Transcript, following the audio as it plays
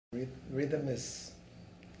Rhythm is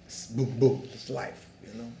boom boom, it's life,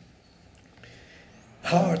 you know.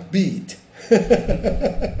 Heartbeat.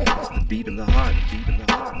 It's the beat of the heart, the beat of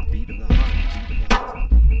the heart, the beat of the heart, the beat of the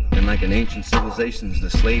heart. And like in ancient civilizations, the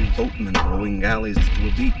slave boatmen rowing galleys to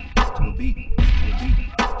a beat, to a beat, to a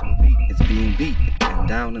beat, to a beat. It's being beat and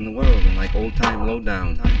down in the world, and like old time low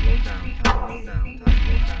down, time low down, time low down, time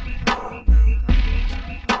low down, time low down, time low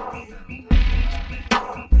down, time low down.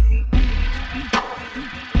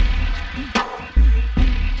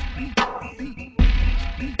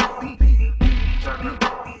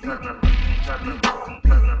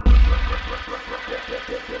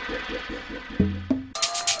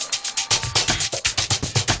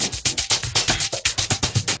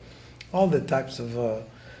 All the types of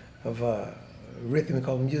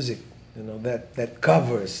rhythmical music, you know, that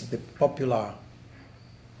covers the popular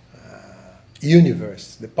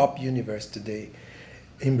universe, the pop universe today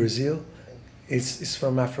in Brazil, is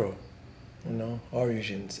from Afro, you know,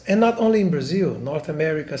 origins. And not only in Brazil, North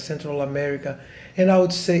America, Central America, and I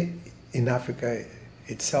would say in Africa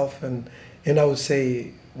itself, and I would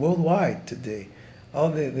say worldwide today. All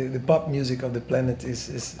the pop music of the planet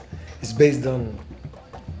is based on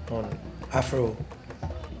Afro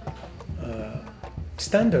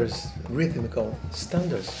standards, rhythmical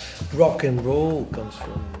standards. Rock and roll comes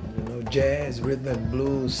from, you know, jazz, rhythm and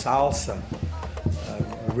blues, salsa,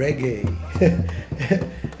 reggae.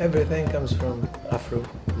 Everything comes from Afro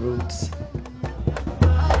roots.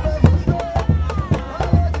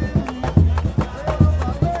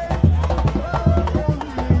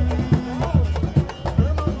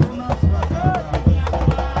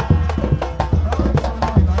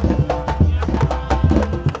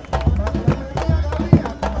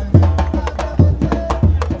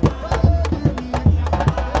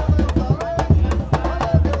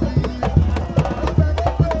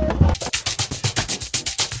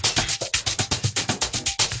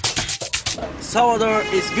 Salvador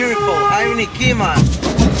is beautiful. I'm in Kima.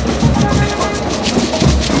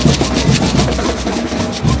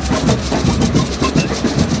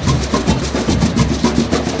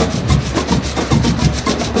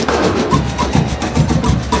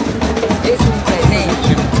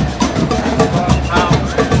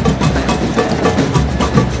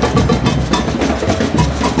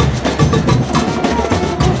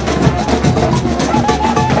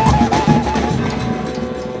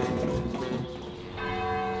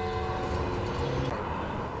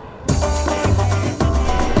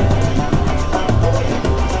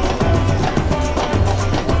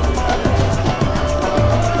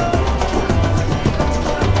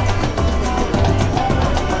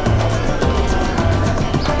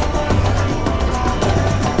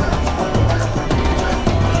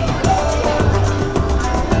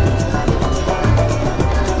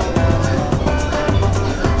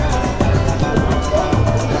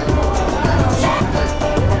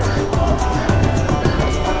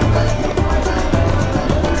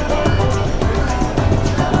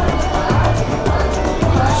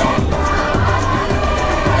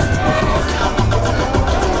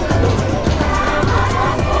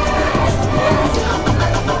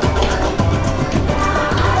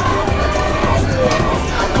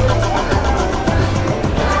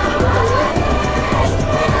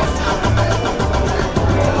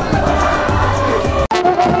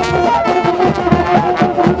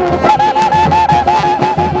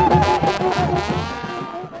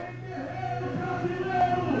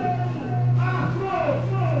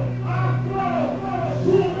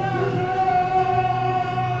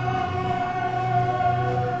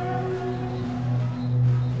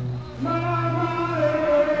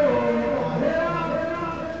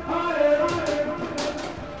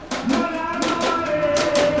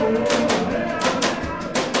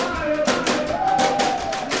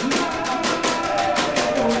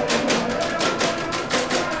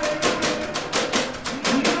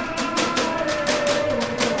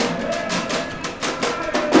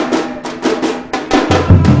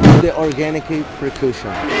 The organic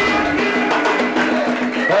percussion.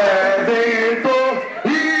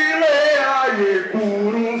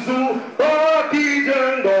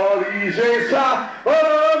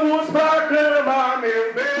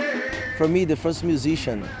 For me, the first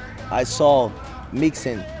musician I saw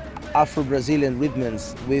mixing Afro-Brazilian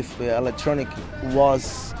rhythms with electronic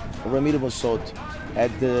was Ramiro Musotto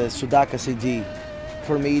at the Sudaca CD.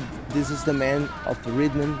 For me, this is the man of the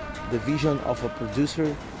rhythm, the vision of a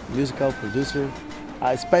producer, musical producer,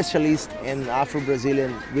 a specialist in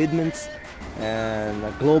Afro-Brazilian rhythms, and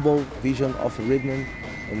a global vision of rhythm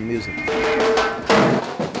and music.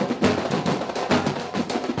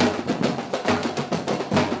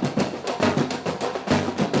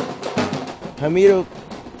 Ramiro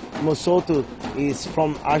Musotto is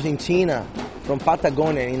from Argentina, from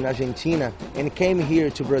Patagonia in Argentina, and came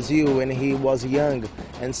here to Brazil when he was young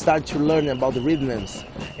and started to learn about the rhythms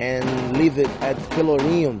and live it at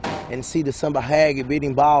Pelourinho and see the samba reg,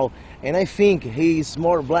 berimbau. And I think he is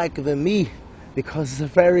more black than me because he's a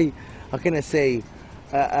very, how can I say,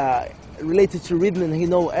 related to rhythm, and he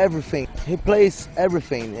knows everything. He plays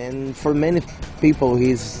everything, and for many people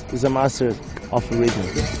he's a master of rhythm.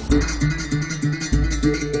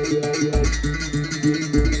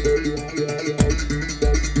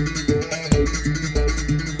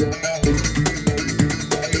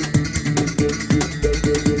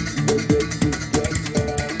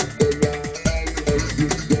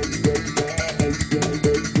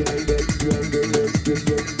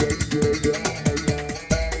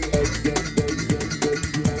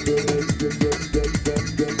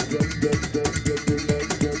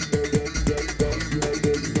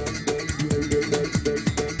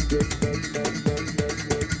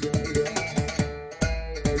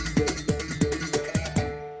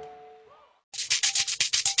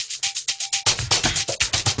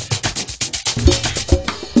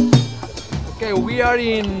 Okay, we are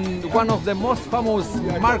in one of the most famous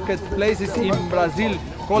marketplaces in Brazil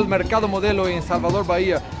called Mercado Modelo in Salvador,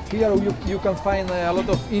 Bahia. Here you can find a lot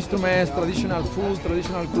of instruments, traditional food,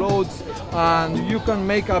 traditional clothes, and you can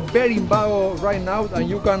make a berimbau right now, and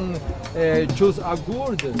you can choose a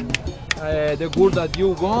gourd, the gourd that you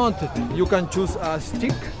want. You can choose a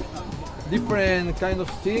stick, different kind of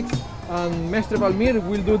sticks, and Mestre Valmir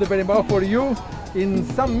will do the berimbau for you in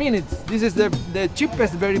some minutes. This is the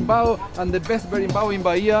cheapest berimbau and the best berimbau in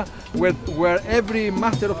Bahia, where every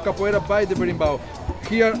master of capoeira buy the berimbau.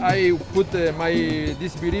 Here I put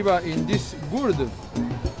this biriba in this gourd,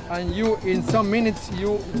 and you in some minutes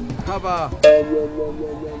you have a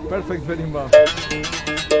perfect berimbau.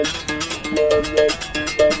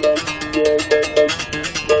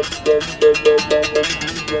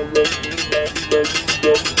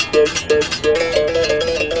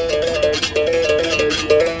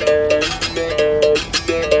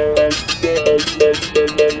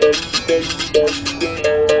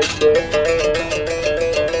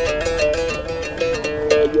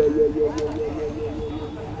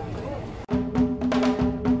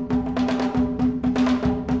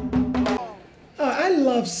 I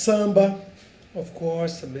love samba, of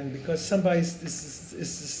course, I mean, because samba is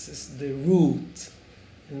the root,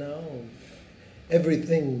 you know.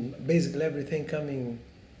 Everything, basically everything coming,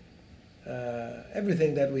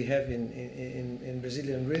 everything that we have in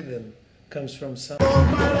Brazilian rhythm comes from samba.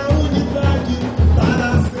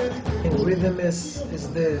 And rhythm is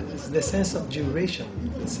the sense of duration,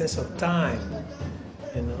 the sense of time,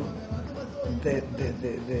 you know, the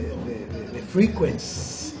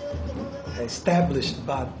frequency established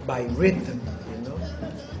by rhythm, you know,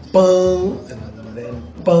 pum, and then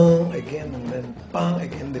pum again, and then pum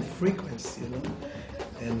again, the frequency, you know,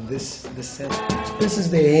 and this sense. This is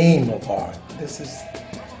the aim of art. This is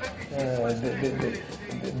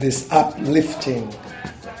this uplifting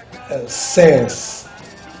sense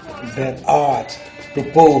that art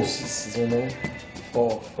proposes, you know,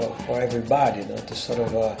 for everybody, you know, to sort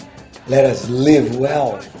of let us live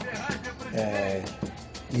well.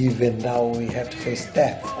 Even though we have to face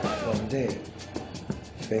death one day,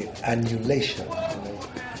 face annihilation, you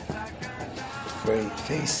know,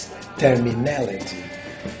 face terminality, you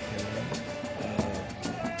know.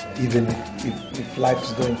 Even if life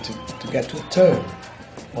is going to get to a turn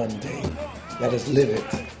one day, let us live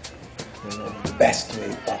it, you know, the best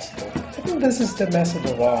way possible. I think this is the message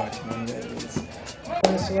of art. I mean,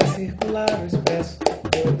 começou a circular o expresso,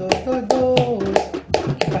 que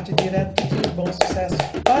parte direto de bom sucesso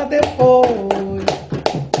para depois.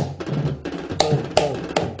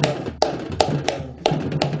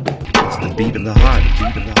 It's the beat of the heart,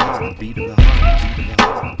 beat of the heart, beat of the heart, beat of the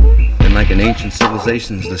heart. And like in ancient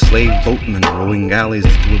civilizations, the slave boatmen rowing galleys to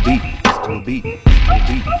a beat, to a beat, to a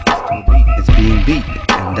beat, to a beat. It's being beat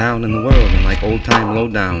and down in the world, and like old time low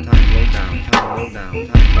down, time low down, time low down, time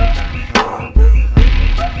low down.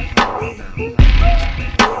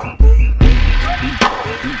 Beat,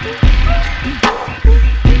 beat, beat.